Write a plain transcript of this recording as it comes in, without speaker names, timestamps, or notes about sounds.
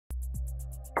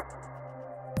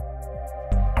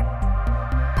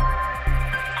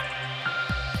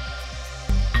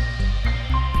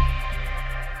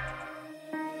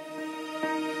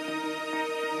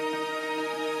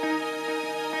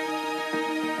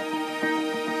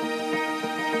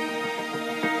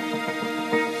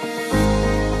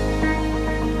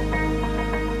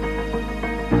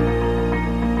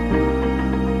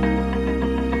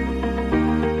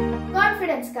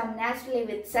naturally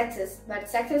with success, but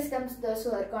success comes to those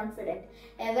who are confident.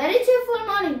 A very cheerful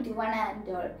morning to one and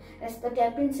all.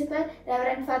 Respected Principal,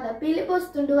 Reverend Father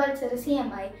Pilipos Tunduval Sir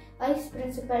CMI, Vice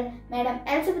Principal, Madam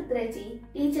Elizabeth Reggie,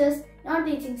 teachers,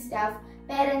 non-teaching staff,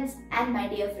 parents, and my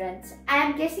dear friends. I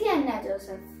am Casey Anna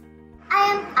Joseph. I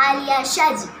am Alia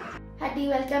Shaji. Hearty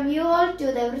welcome you all to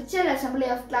the virtual assembly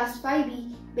of Class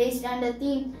 5B based on the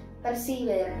theme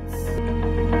Perseverance.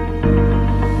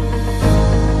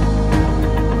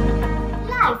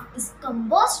 Life is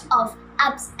composed of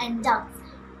ups and downs.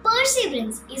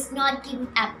 Perseverance is not giving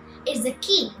up. It is the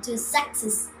key to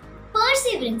success.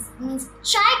 Perseverance means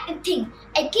trying a thing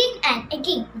again and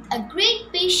again with a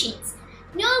great patience.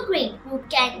 No great work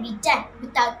can be done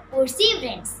without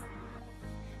perseverance.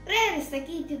 Prayer is the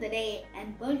key to the day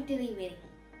and perseverance.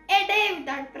 A day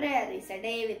without prayer is a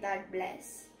day without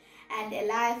bliss. And a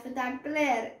life without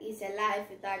prayer is a life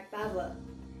without power.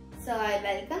 So I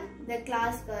welcome the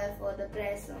class choir for the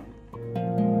prayer song.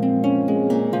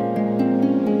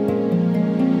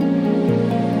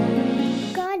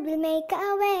 God will make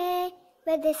a way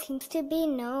where there seems to be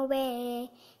no way.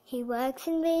 He works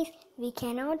in ways we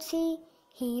cannot see.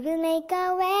 He will make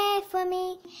a way for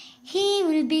me. He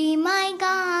will be my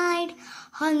guide.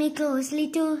 Hold me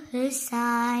closely to His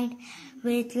side.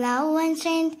 With love and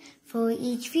strength for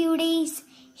each few days,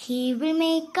 He will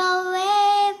make a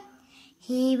way.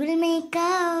 He will make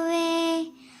a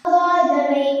way. God will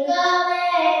make a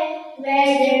way where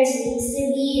there seems to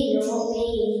be no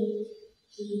way.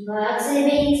 He works in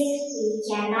ways we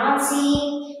cannot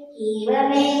see. He will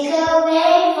make a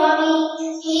way for me.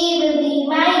 He will be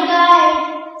my guide.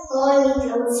 Hold me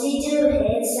closely to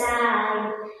His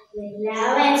side. With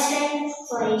love and strength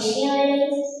for each new day,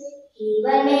 He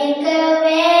will make a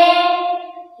way.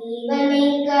 He will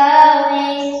make a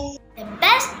way. The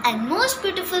best and most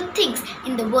beautiful things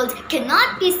in the world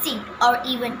cannot be seen or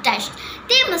even touched.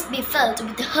 They must be felt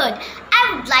with the heart.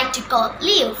 I would like to call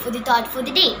Leo for the thought for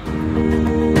the day.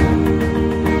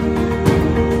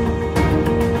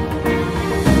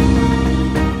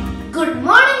 Good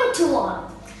morning to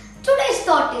all. Today's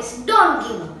thought is don't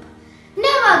give up.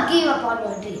 Never give up on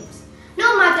your dreams,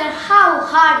 no matter how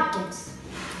hard it is.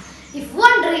 If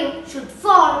one dream should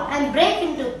fall and break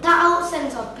into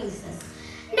thousands of pieces,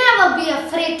 never be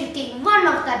afraid to take one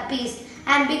of that piece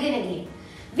and begin again.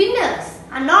 Winners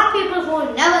are not people who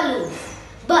will never lose,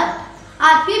 but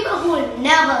are people who will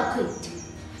never quit.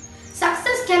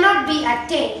 Success cannot be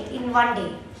attained in one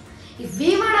day. If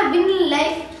we want to win in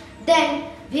life, then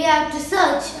we have to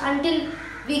search until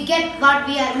we get what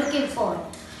we are looking for.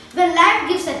 When life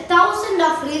gives 1,000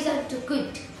 of reasons to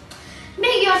quit,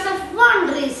 make yourself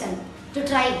one reason to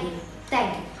try again.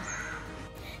 Thank you.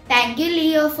 Thank you,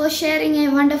 Leo, for sharing a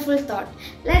wonderful thought.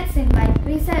 Let's invite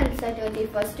Kristu Jyoti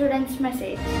for students'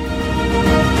 message.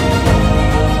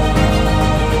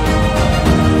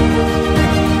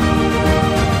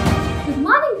 Good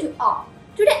morning to all.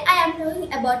 Today I am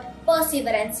talking about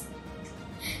perseverance.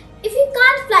 If you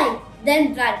can't fly,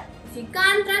 then run. If you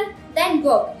can't run, then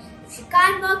walk. If you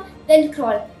can't walk, then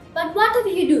crawl. But whatever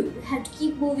you do, you have to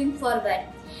keep moving forward.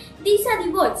 These are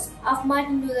the words of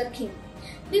Martin Luther King.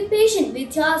 Be patient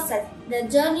with yourself. The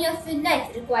journey of your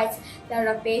life requires a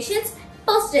lot of patience,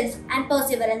 persistence, and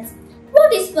perseverance.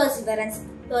 What is perseverance?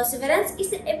 Perseverance is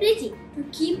the ability to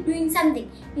keep doing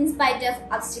something in spite of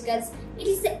obstacles. It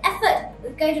is the effort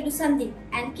required to do something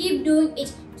and keep doing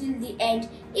it till the end,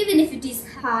 even if it is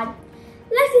hard.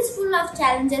 Life is full of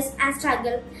challenges and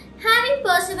struggle. Having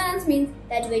perseverance means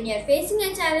that when you are facing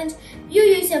a challenge, you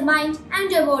use your mind and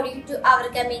your body to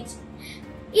overcome it.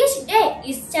 Each day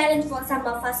is a challenge for some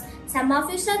of us. Some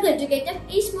of you struggle to get up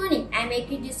each morning and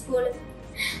make it to school.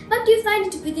 But you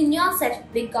find it within yourself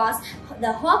because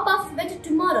the hope of better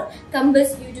tomorrow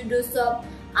compels you to do so.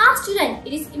 As students,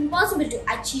 it is impossible to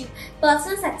achieve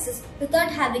personal success without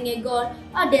having a goal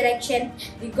or direction.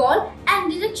 The goal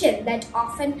and direction that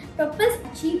often propels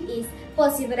achieve is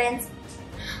perseverance.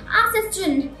 As a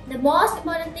student, the most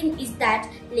important thing is that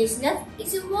laziness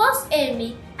is your worst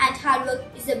enemy and hard work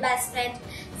is your best friend.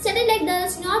 Study like there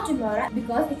is no tomorrow,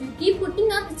 because if you keep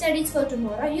putting off the studies for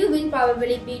tomorrow, you will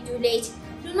probably be too late.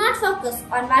 Do not focus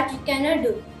on what you cannot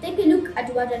do. Take a look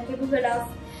at what you are capable of.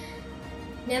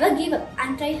 Never give up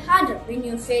and try harder when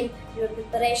you fail. Your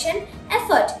preparation,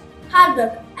 effort, hard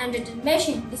work and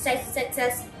determination decides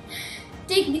success.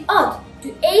 Take the oath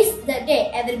to ace the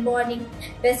day every morning.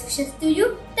 Best wishes to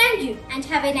you. Thank you and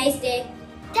have a nice day.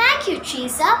 Thank you,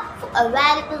 Teresa, for a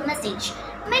valuable message.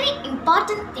 Many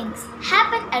important things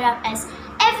happen around us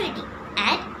every day,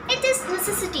 and it is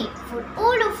necessity for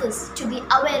all of us to be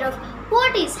aware of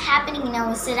what is happening in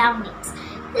our surroundings.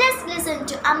 Let's listen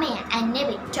to Amaya and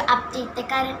Nevin to update the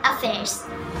current affairs.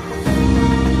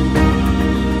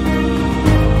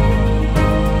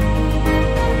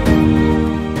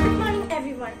 Good morning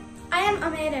everyone. I am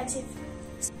Amaya Rajiv.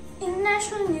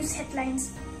 International news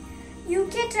headlines.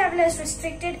 UK travellers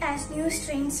restricted as new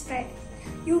strain spread.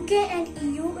 UK and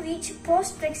EU reach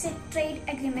post-Brexit trade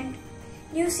agreement.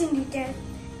 News in detail.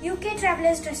 UK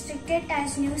travellers restricted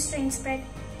as new strain spread.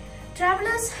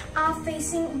 Travellers are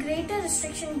facing greater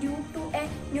restriction due to a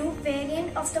new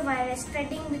variant of the virus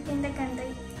spreading within the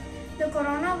country. The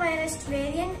coronavirus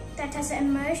variant that has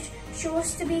emerged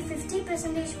shows to be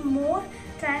 50% more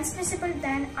transmissible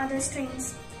than other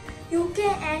strains. UK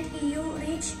and EU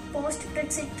reach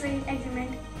post-Brexit trade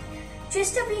agreement.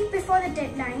 Just a week before the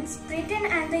deadlines, Britain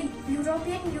and the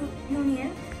European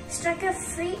Union struck a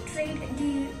free trade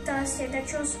deal Thursday that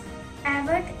shows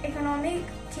avert economic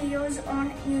chaos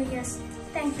on New Year's.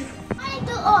 Thank you. Good morning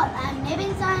to all. I am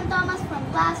Nevin Sahan Thomas from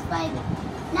Class 5.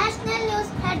 National News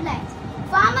Headlines.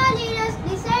 Farmer leaders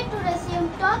decide to resume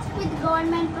talks with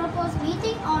government proposed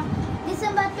meeting on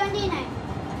December 29.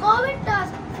 COVID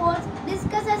Task Force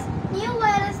discusses new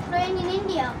virus strain in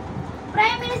India.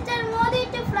 Prime Minister Modi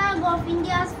to flag off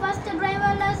India's first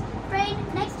driverless train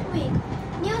next week.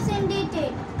 News in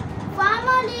detail.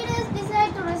 Farmer leaders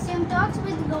decide to resume talks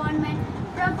with government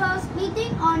proposed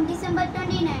meeting on December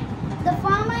 29. The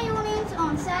farmer unions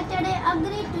on Saturday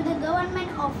agreed to the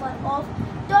government offer of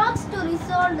talks to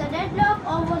resolve the deadlock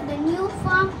over the new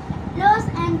farm laws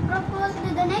and proposed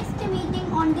the next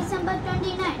meeting on December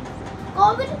 29.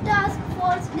 COVID Task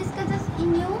Force discusses a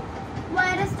new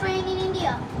virus strain in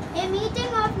India. A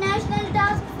meeting of National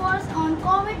Task Force on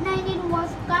COVID-19 was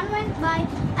convened by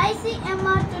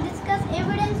ICMR to discuss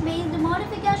evidence-based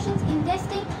modifications in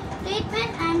testing,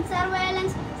 treatment and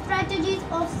surveillance strategies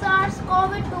of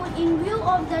SARS-CoV-2 in view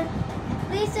of the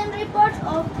recent reports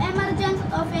of emergence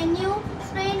of a new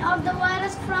strain of the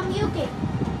virus from UK.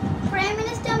 Prime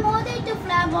Minister Modi to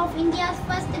flag off India's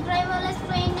first driverless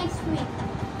train next week.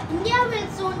 India will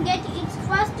soon get its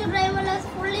first driverless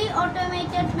fully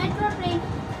automated metro train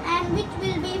and which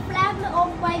will be flagged off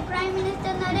by Prime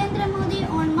Minister Narendra Modi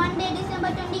on Monday,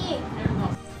 December 28.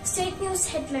 State news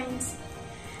headlines.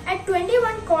 At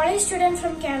 21, college student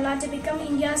from Kerala to become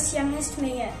India's youngest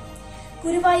mayor.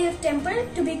 Guruvayur temple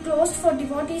to be closed for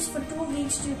devotees for 2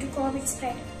 weeks due to COVID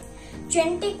spread.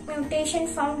 Genetic mutation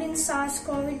found in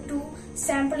SARS-CoV-2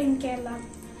 sample in Kerala.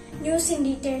 News in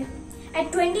detail.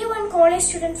 At 21, college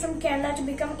student from Kerala to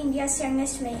become India's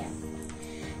youngest mayor.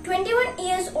 21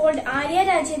 years old Arya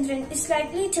Rajendran is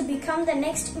likely to become the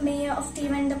next mayor of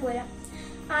Thiruvananthapuram.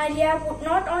 Arya would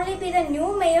not only be the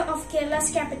new mayor of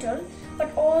Kerala's capital,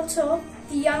 but also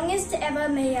the youngest ever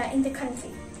mayor in the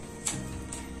country.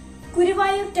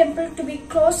 Guruvayur temple to be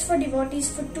closed for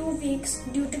devotees for 2 weeks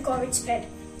due to COVID spread.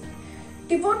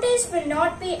 Devotees will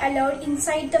not be allowed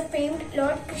inside the famed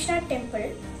Lord Krishna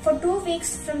temple for 2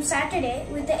 weeks from Saturday,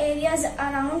 with the areas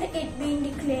around it being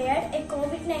declared a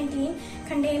COVID-19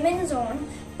 containment zone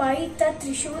by the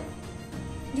Thrissur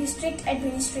district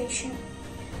administration.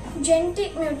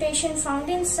 Genetic mutation found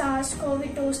in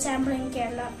SARS-CoV-2 sample in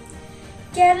Kerala.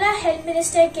 Kerala Health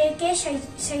Minister K.K.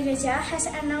 Shailaja has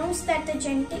announced that the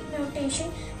genetic mutation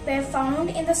were found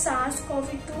in the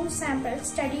SARS-CoV-2 sample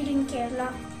studied in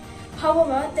Kerala.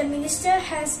 However, the minister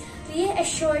has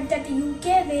reassured that the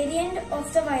UK variant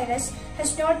of the virus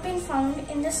has not been found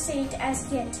in the state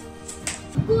as yet.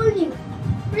 School news.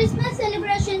 Christmas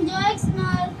celebration Joy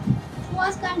Noel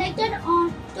was conducted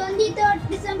on 23rd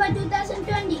December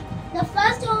 2020. The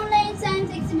first online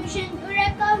science exhibition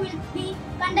Eureka will be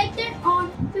conducted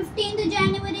on 15th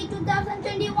January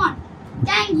 2021.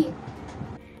 Thank you.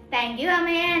 Thank you,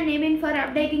 Amaya and Nimin, for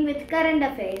updating with current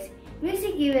affairs.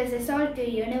 Music gives us a soul to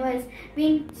universe,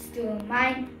 wings to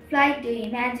mind, flight to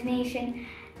imagination,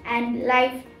 and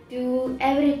life to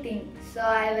everything. So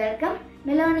I welcome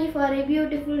Melanie for a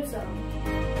beautiful song.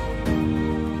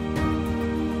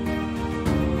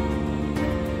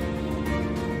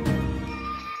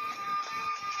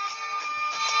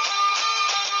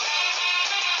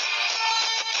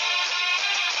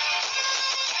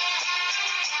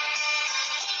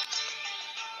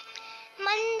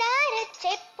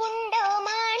 ചെപ്പുണ്ടോ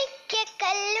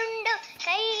മാണിക്യക്കല്ലുണ്ടോ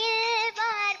കയ്യിൽ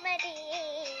വാർമതി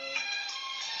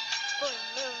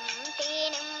പൊന്നും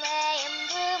തേനും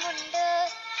വയമ്പുമുണ്ടോ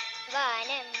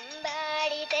വാനം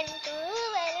പാടി തൻ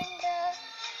തൂവലുണ്ടോ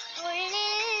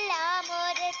ഉള്ളിൽ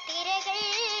ആമോദത്തിരകൾ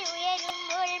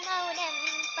ഉയരുമ്പോൾ മൗനം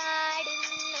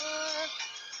പാടുന്നു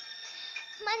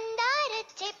മന്ദാര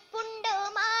ചെപ്പുണ്ടോ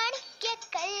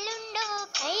മാണിക്യക്കല്ലുണ്ടോ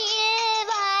കയ്യിൽ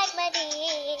വാർമതി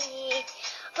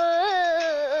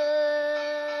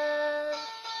Oh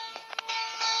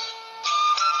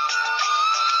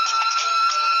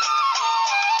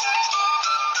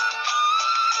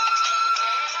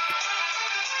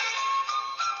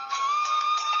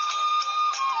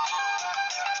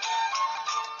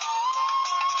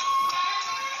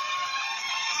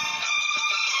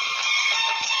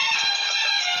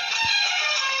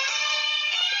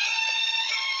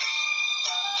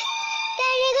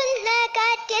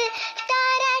കാറ്റിൽ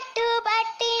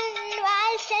താരാട്ടുപാട്ടിൻ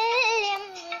വാത്സല്യം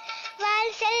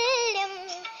വാത്സല്യം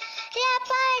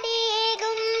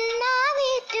രാപ്പാടിയേകും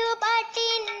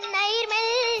നാവിറ്റുപാട്ടിൻ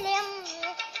നൈർമല്യം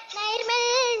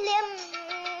നൈർമല്യം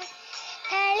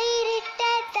കളിരിട്ട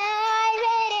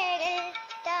താഴ്വരകൾ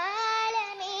താളമേന്തവേ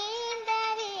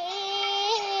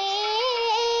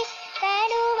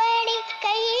തനുവണി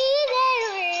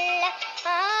കൈകളുള്ള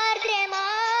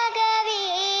ആർദ്രമാകവേ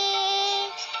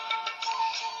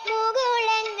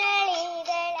മുകുളങ്ങളിതളണിയേ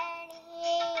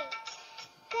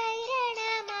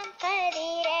കൈരണമാം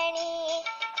കതിരണിയേ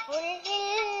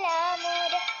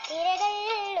ഉള്ളില്ലാമുര തിരകൾ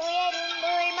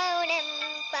ഉയരുമ്പോൾ മൗനം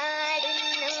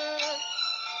പാടുന്നു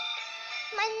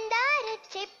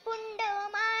മന്ദാരച്ചെപ്പുണ്ടോ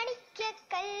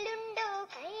മാണിക്യക്കല്ലുണ്ടോ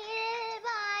കയ്യിൽ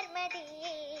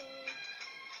വാർമതിയേ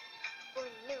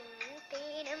പൊന്നും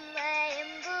തേനും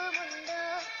വയമ്പുമുണ്ടോ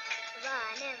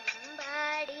വാനം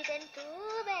പാടിതൻ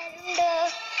തൂവലുണ്ടോ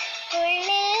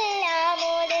ഉള്ളിൽ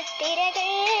ആമോദത്തിരകൾ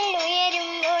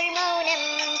ഉയരുമ്പോൾ മൗനം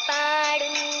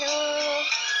പാടുന്നു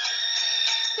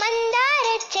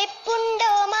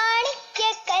മന്ദാരച്ചെപ്പുണ്ടോ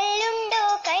മാണിക്യക്കല്ലുണ്ടോ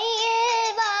കയ്യിൽ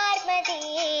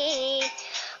വാർമതിയേ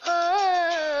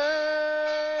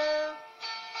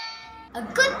A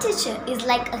good teacher is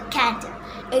like a candle.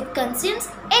 It consumes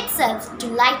itself to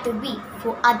light the way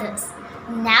for others.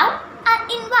 Now, I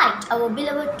invite our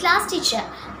beloved class teacher,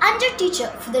 under teacher,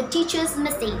 for the teacher's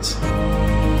message.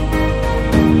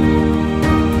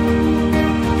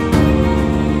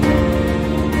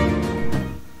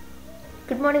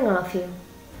 Good morning, all of you.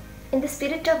 In the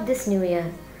spirit of this new year,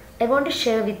 I want to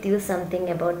share with you something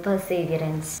about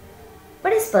perseverance.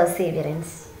 What is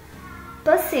perseverance?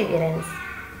 Perseverance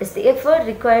is the effort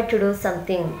required to do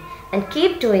something and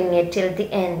keep doing it till the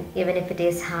end, even if it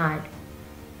is hard.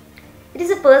 It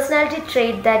is a personality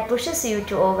trait that pushes you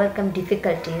to overcome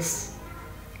difficulties.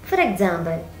 For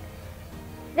example,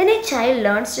 when a child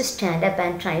learns to stand up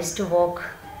and tries to walk,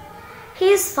 he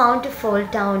is found to fall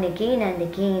down again and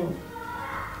again.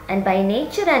 And by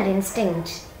nature and instinct,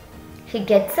 he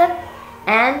gets up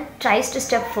and tries to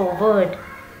step forward,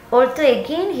 although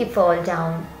again he falls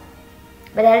down.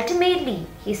 But ultimately,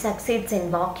 he succeeds in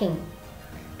walking.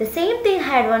 The same thing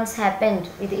had once happened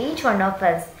with each one of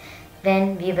us when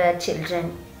we were children.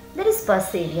 That is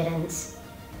perseverance.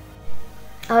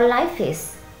 Our life is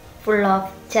full of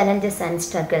challenges and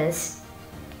struggles.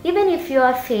 Even if you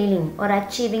are failing or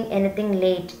achieving anything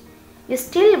late, you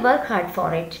still work hard for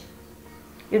it.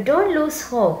 You don't lose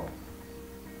hope.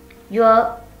 Your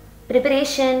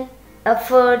preparation,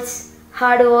 efforts,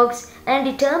 hard works and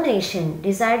determination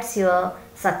decides your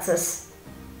success.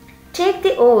 Take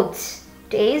the oaths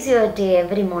to ace your day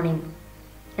every morning.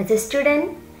 As a student,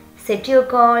 set your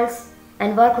goals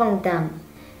and work on them.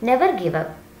 Never give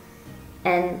up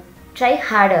and try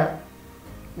harder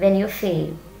when you fail.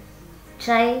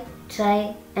 Try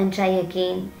and try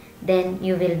again, then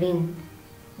you will win.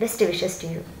 Best wishes to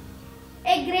you.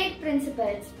 A great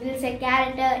principles builds a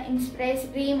character, inspires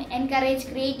dream, encourages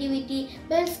creativity,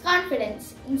 builds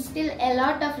confidence, instills a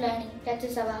lot of learning,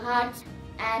 touches our hearts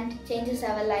and changes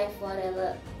our life forever.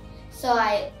 So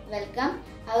I welcome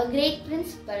our great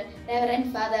principal,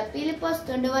 Reverend Father Pilipos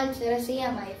Tunduvalchira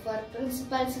CMI for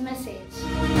principal's message.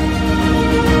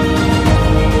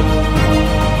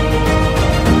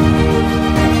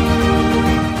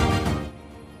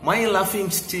 My laughing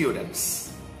students,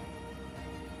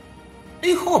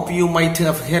 I hope you might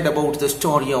have heard about the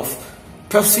story of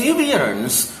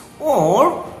perseverance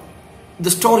or the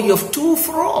story of two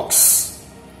frogs.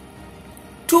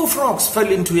 Two frogs fell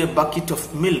into a bucket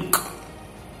of milk.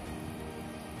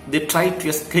 They tried to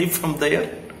escape from there,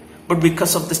 but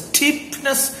because of the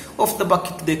steepness of the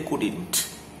bucket, they couldn't.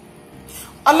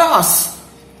 Alas,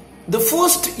 the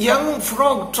first young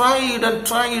frog tried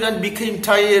and became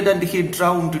tired and he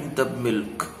drowned in the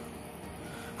milk.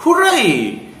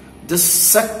 Hooray! The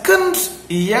second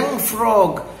young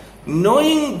frog,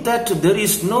 knowing that there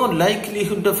is no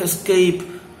likelihood of escape,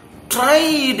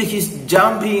 tried his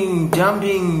jumping.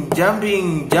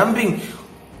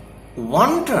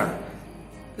 Wonder,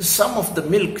 some of the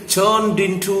milk churned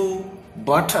into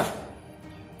butter.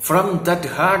 From that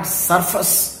hard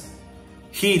surface,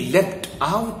 he leapt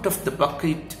out of the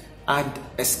bucket and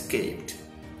escaped.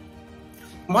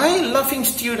 My laughing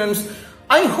students,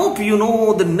 I hope you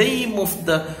know the name of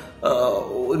the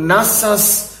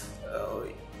NASA's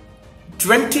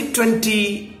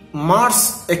 2020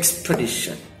 Mars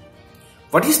expedition.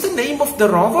 What is the name of the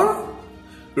rover?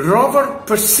 Rover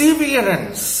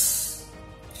Perseverance.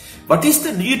 What is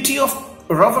the duty of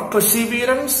rover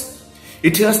Perseverance?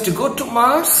 It has to go to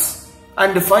Mars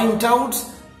and find out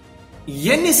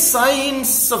any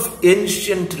signs of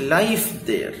ancient life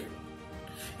there.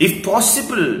 If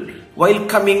possible, while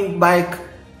coming back,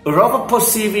 our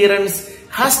perseverance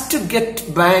has to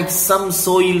get back some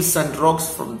soils and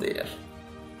rocks from there.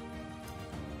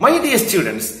 My dear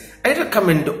students, I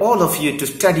recommend all of you to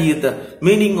study the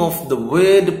meaning of the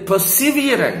word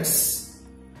perseverance.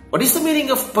 What is the meaning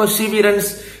of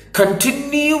perseverance?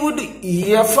 Continued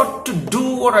effort to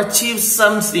do or achieve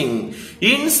something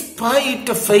in spite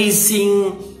of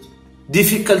facing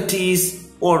difficulties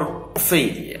or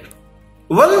failure.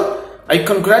 Well, I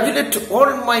congratulate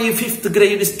all my 5th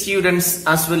grade students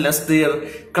as well as their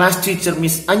class teacher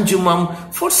Miss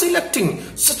Anjumam for selecting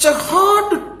such a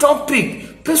hard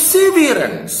topic,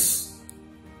 perseverance.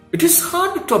 It is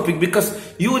hard topic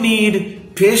because you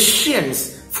need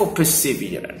patience for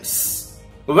perseverance.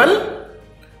 Well,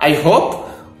 I hope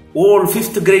all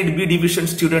 5th grade B division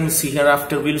students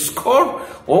hereafter will score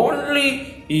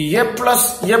only A+,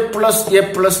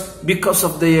 because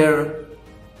of their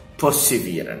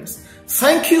perseverance.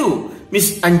 Thank you,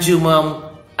 Miss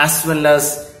Anjumam, as well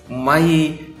as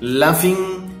my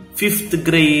loving 5th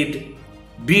grade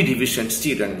B division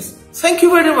students. Thank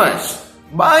you very much.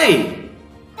 Bye.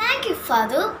 Thank you,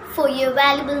 Father, for your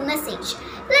valuable message.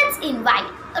 Let's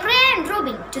invite Ray and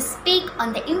Robin to speak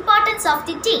on the importance of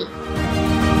the day.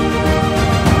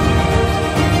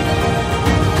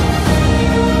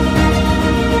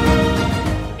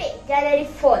 Today, January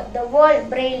 4th, the World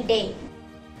Braille Day.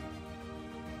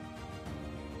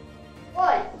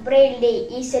 World Braille Day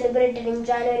is celebrated in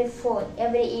January 4th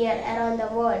every year around the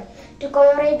world to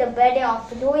commemorate the birthday of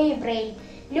Louis Braille.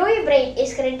 Louis Braille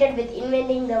is credited with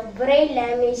inventing the Braille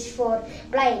language for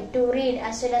blind to read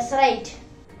as well as write.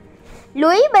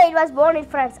 Louis Braille was born in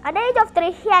France. At the age of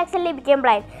 3, he accidentally became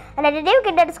blind. And at the time he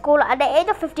entered school, at the age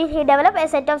of 15, he developed a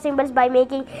set of symbols by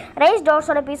making raised dots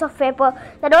on a piece of paper.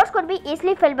 The dots could be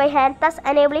easily felt by hand, thus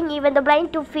enabling even the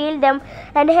blind to feel them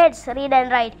and hence read and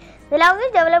write. The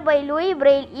language developed by Louis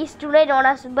Braille is today known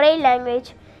as Braille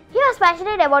language. He was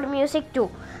passionate about music too,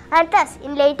 and thus,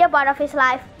 in later part of his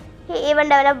life, he even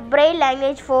developed Braille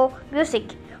language for music.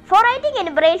 For writing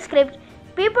in Braille script,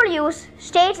 people use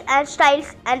states and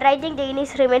styles, and writing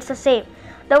techniques remains the same.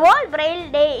 The World Braille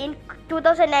Day in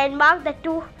 2009 marked the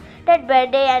 200th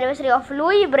birthday anniversary of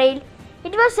Louis Braille.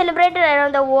 It was celebrated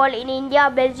around the world in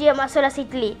India, Belgium as well as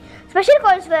Italy. Special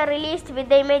coins were released with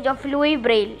the image of Louis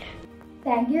Braille.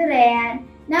 Thank you, Rayan.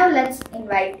 Now let's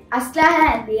invite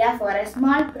Aslaha and Dia for a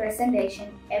small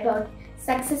presentation about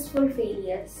successful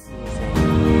failures.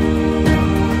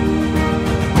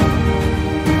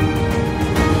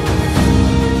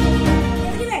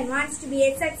 Wants to be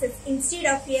a success. Instead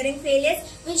of fearing failures,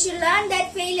 we should learn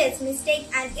that failures, mistakes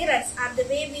and errors are the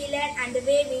way we learn and the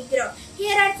way we grow.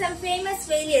 Here are some famous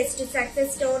failures to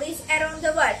success stories around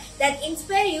the world that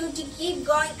inspire you to keep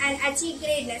going and achieve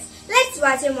greatness. Let's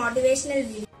watch a motivational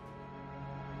video.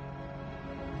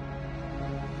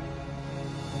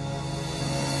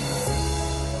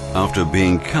 After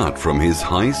being cut from his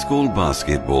high school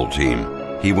basketball team,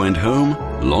 he went home,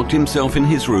 locked himself in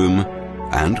his room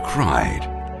and cried.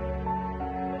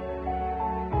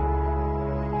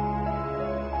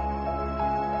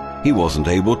 He wasn't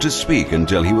able to speak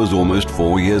until he was almost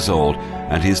 4 years old,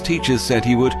 and his teachers said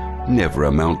he would never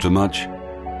amount to much.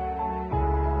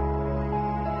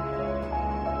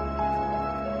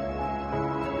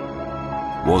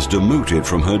 Was demoted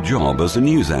from her job as a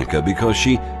news anchor because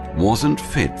she wasn't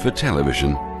fit for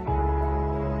television.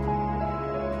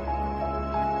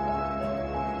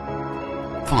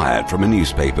 Fired from a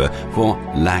newspaper for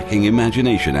lacking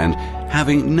imagination and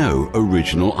having no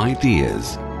original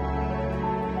ideas.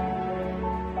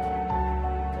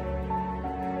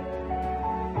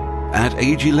 At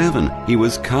age 11, he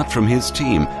was cut from his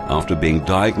team after being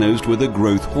diagnosed with a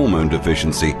growth hormone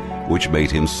deficiency, which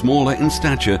made him smaller in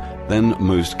stature than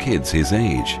most kids his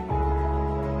age.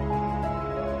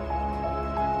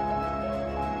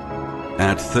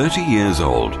 At 30 years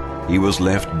old, he was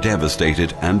left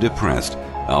devastated and depressed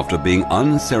after being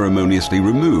unceremoniously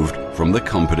removed from the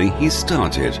company he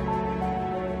started.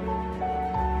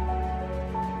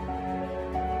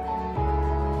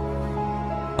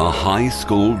 A high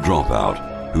school dropout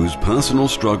whose personal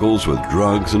struggles with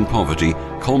drugs and poverty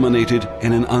culminated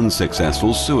in an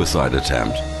unsuccessful suicide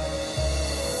attempt.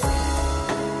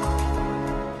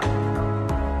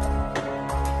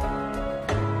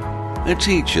 A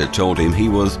teacher told him he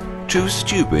was too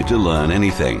stupid to learn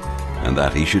anything and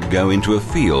that he should go into a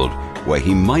field where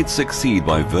he might succeed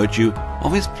by virtue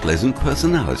of his pleasant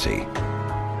personality.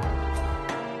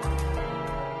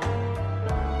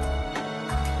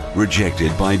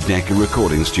 rejected by Decca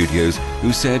Recording Studios,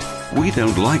 who said, "We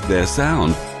don't like their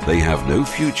sound. They have no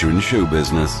future in show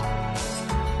business."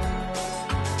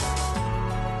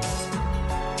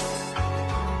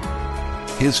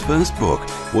 His first book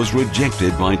was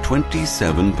rejected by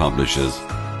 27 publishers.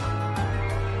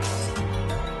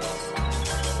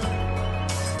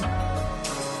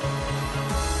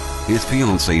 His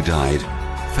fiancée died,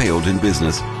 failed in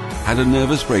business, had a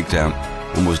nervous breakdown,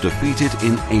 and was defeated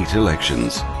in 8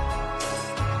 elections.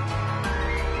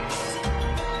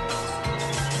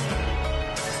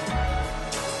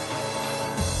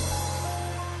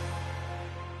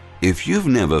 If you've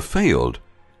never failed,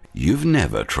 you've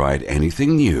never tried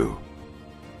anything new.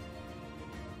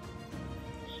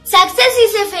 Success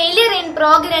is a failure in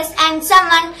progress, and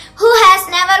someone who has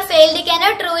never failed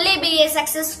cannot truly be a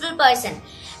successful person.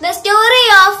 The story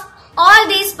of all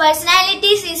these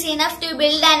personalities is enough to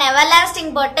build an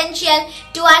everlasting potential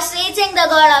towards reaching the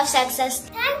goal of success.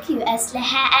 Thank you,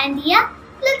 Asleha and Dia.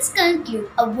 Let's conclude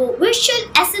our virtual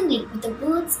assembly with the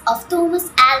words of Thomas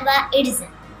Alva Edison.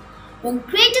 When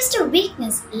greatest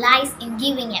weakness lies in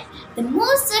giving up, the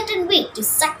most certain way to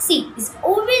succeed is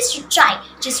always to try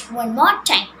just one more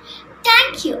time.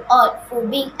 Thank you all for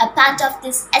being a part of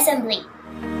this assembly.